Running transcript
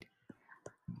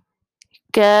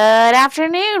Good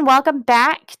afternoon. Welcome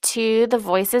back to the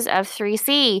Voices of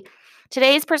 3C.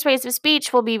 Today's persuasive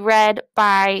speech will be read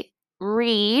by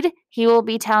Reid. He will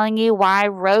be telling you why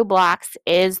Roblox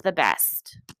is the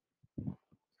best.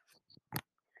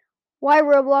 Why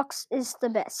Roblox is the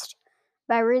best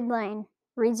by Reid L.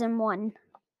 Reason 1.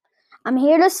 I'm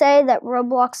here to say that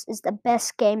Roblox is the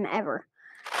best game ever.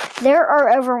 There are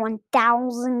over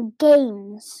 1,000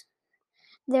 games.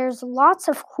 There's lots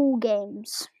of cool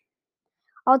games.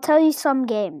 I'll tell you some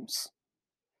games.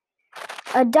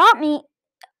 Adopt Me,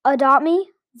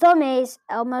 The Maze,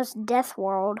 Elmo's Death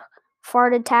World,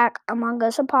 Fart Attack, Among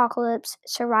Us Apocalypse,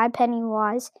 Survive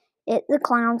Pennywise, It the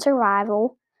Clown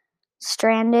Survival,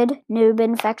 Stranded, Noob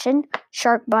Infection,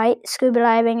 Shark Bite, Scuba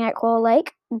Diving at Coal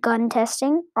Lake, Gun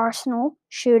Testing, Arsenal,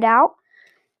 Shootout,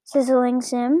 Sizzling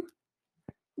Sim,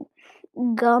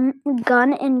 Gun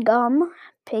and Gum,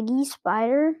 Piggy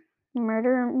Spider,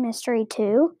 Murder Mystery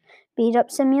 2, Beat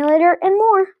Up Simulator, and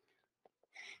more.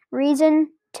 Reason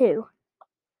 2.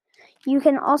 You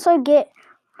can also get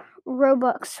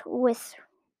Robux. With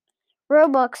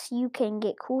Robux, you can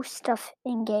get cool stuff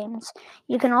in games.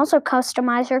 You can also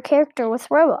customize your character with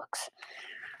Robux.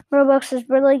 Robux is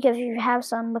really good if you have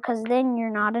some because then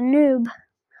you're not a noob.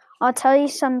 I'll tell you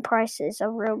some prices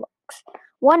of Robux.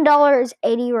 $1 is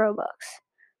 80 Robux.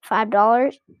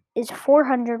 $5 is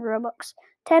 400 Robux.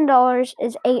 $10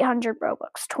 is 800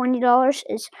 Robux. $20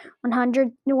 is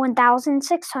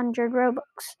 1,600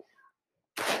 Robux.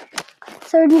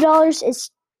 $30 is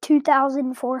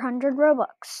 2,400 Robux.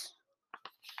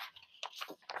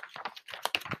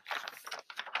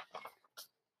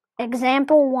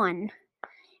 Example 1.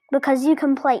 Because you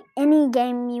can play any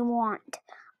game you want.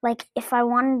 Like if I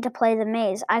wanted to play the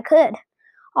maze, I could.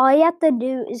 All you have to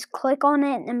do is click on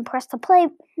it and press the play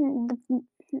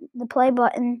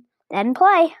button, then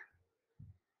play.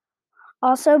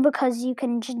 Also because you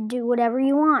can just do whatever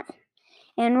you want.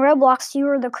 In Roblox, you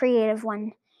are the creative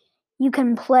one. You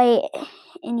can play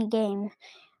any game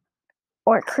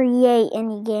or create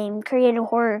any game. Create a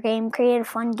horror game, create a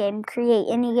fun game, create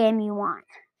any game you want.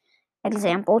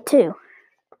 Example 2.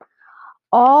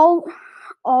 All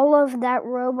of that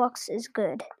Robux is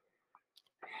good,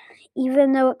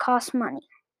 even though it costs money.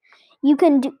 You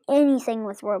can do anything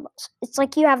with Robux. It's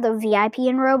like you have the VIP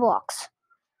in Roblox.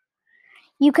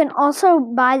 You can also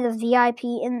buy the VIP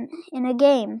in a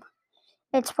game.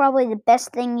 It's probably the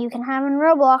best thing you can have in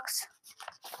Roblox.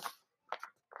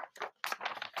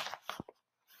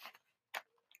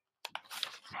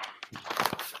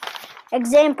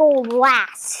 Example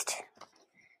last.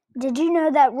 Did you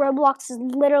know that Roblox is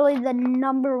literally the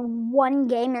 #1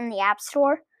 game in the App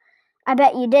Store? I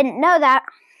bet you didn't know that.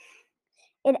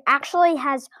 It actually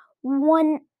has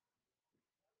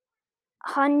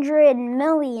 100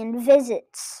 million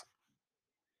visits.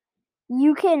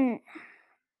 100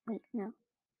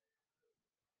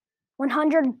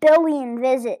 billion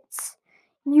visits.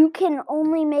 You can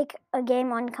only make a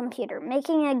game on computer.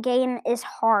 Making a game is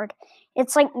hard.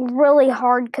 It's like really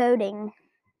hard coding.